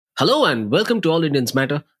Hello and welcome to All Indians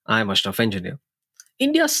Matter. I'm Ashraf Engineer.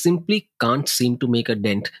 India simply can't seem to make a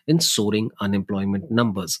dent in soaring unemployment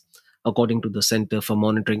numbers. According to the Center for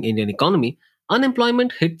Monitoring Indian Economy,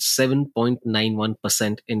 unemployment hit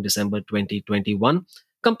 7.91% in December 2021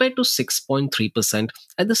 compared to 6.3%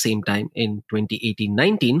 at the same time in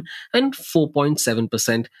 2018-19 and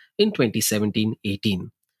 4.7% in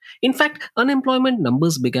 2017-18. In fact, unemployment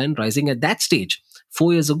numbers began rising at that stage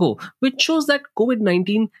 4 years ago, which shows that COVID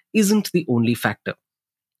 19 isn't the only factor.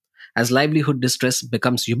 As livelihood distress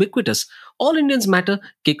becomes ubiquitous, All Indians Matter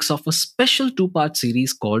kicks off a special two-part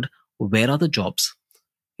series called Where Are the Jobs?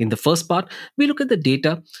 In the first part, we look at the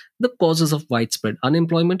data, the causes of widespread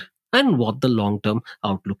unemployment, and what the long-term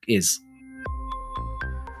outlook is.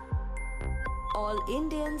 All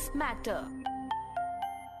Indians matter.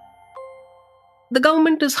 The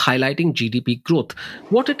government is highlighting GDP growth.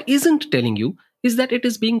 What it isn't telling you is that it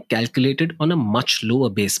is being calculated on a much lower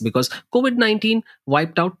base because COVID 19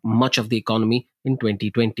 wiped out much of the economy in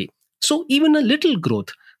 2020. So even a little growth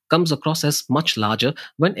comes across as much larger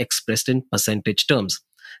when expressed in percentage terms.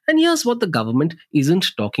 And here's what the government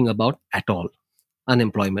isn't talking about at all: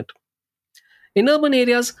 unemployment. In urban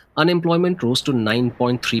areas, unemployment rose to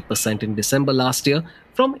 9.3% in December last year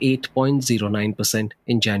from 8.09%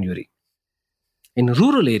 in January. In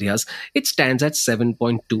rural areas, it stands at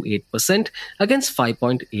 7.28% against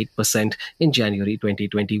 5.8% in January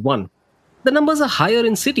 2021. The numbers are higher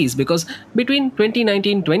in cities because between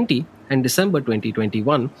 2019-20 and December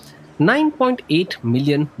 2021, 9.8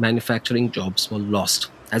 million manufacturing jobs were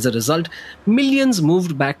lost. As a result, millions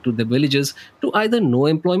moved back to the villages to either no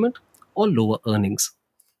employment or lower earnings.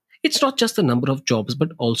 It's not just the number of jobs,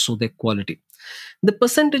 but also their quality. The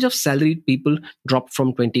percentage of salaried people dropped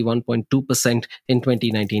from 21.2% in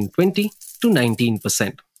 2019-20 to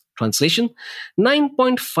 19%. Translation: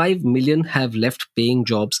 9.5 million have left paying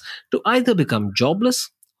jobs to either become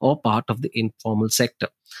jobless or part of the informal sector.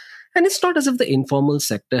 And it's not as if the informal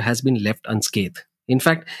sector has been left unscathed. In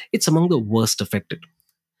fact, it's among the worst affected.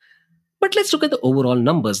 But let's look at the overall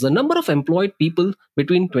numbers. The number of employed people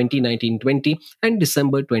between 2019-20 and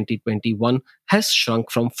December 2021 has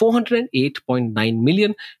shrunk from 408.9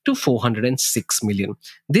 million to 406 million.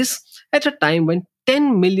 This at a time when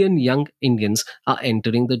 10 million young Indians are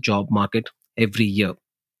entering the job market every year.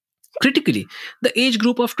 Critically, the age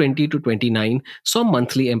group of 20 to 29 saw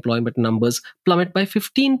monthly employment numbers plummet by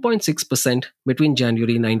 15.6% between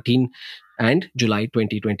January 19 and July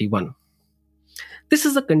 2021. This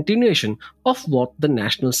is a continuation of what the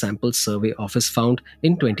National Sample Survey Office found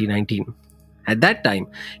in 2019. At that time,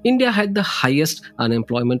 India had the highest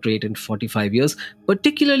unemployment rate in 45 years,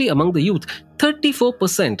 particularly among the youth.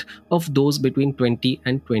 34% of those between 20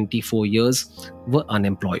 and 24 years were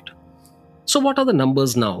unemployed. So what are the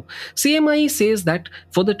numbers now? CMIE says that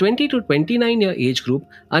for the 20 to 29 year age group,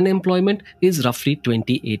 unemployment is roughly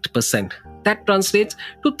 28%. That translates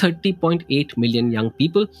to 30.8 million young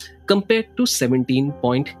people compared to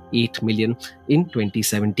 17.8 million in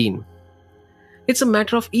 2017. It's a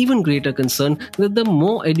matter of even greater concern that the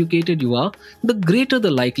more educated you are, the greater the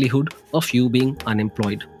likelihood of you being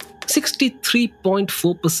unemployed.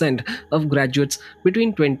 63.4% of graduates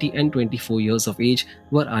between 20 and 24 years of age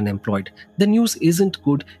were unemployed. The news isn't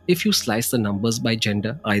good if you slice the numbers by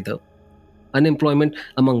gender either. Unemployment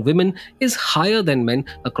among women is higher than men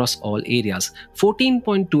across all areas,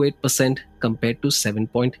 14.28% compared to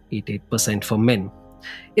 7.88% for men.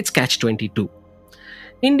 It's catch-22.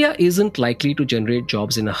 India isn't likely to generate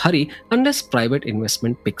jobs in a hurry unless private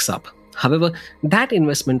investment picks up. However, that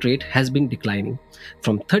investment rate has been declining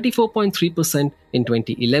from 34.3% in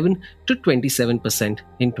 2011 to 27%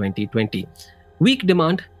 in 2020. Weak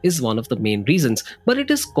demand is one of the main reasons, but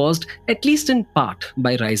it is caused at least in part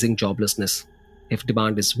by rising joblessness. If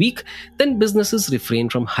demand is weak, then businesses refrain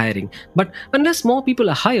from hiring. But unless more people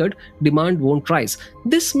are hired, demand won't rise.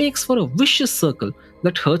 This makes for a vicious circle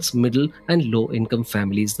that hurts middle and low income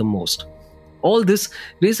families the most. All this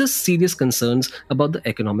raises serious concerns about the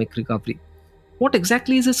economic recovery. What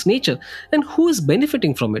exactly is its nature, and who is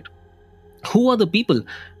benefiting from it? Who are the people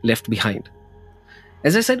left behind?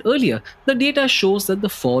 As I said earlier, the data shows that the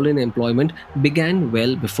fall in employment began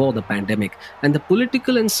well before the pandemic, and the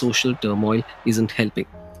political and social turmoil isn't helping.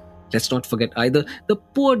 Let's not forget either the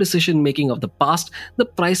poor decision making of the past, the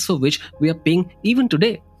price for which we are paying even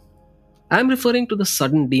today. I'm referring to the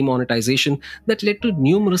sudden demonetization that led to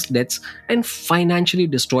numerous deaths and financially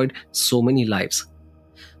destroyed so many lives.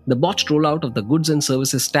 The botched rollout of the goods and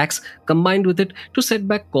services tax combined with it to set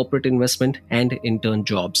back corporate investment and in turn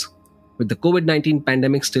jobs. With the COVID-19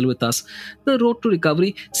 pandemic still with us, the road to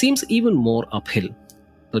recovery seems even more uphill.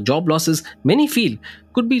 The job losses many feel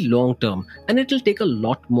could be long term, and it'll take a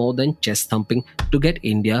lot more than chest thumping to get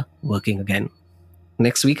India working again.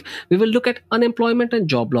 Next week, we will look at unemployment and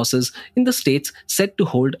job losses in the states set to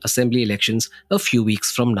hold assembly elections a few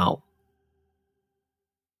weeks from now.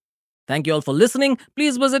 Thank you all for listening.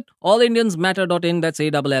 Please visit allindiansmatter.in, that's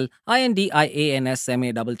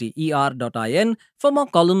ALLINDIANSMATTER.in for more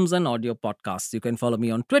columns and audio podcasts. You can follow me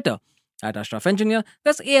on Twitter at Ashraf Engineer,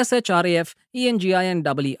 that's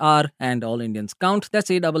ASHRAFENGINEER, and All Indians Count, that's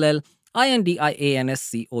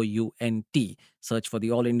ALLINDIANSCOUNT. Search for the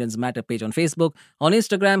All Indians Matter page on Facebook. On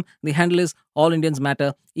Instagram, the handle is All Indians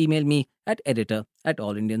Matter. Email me at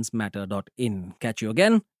editor@allindiansmatter.in. Catch you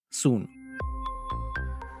again soon.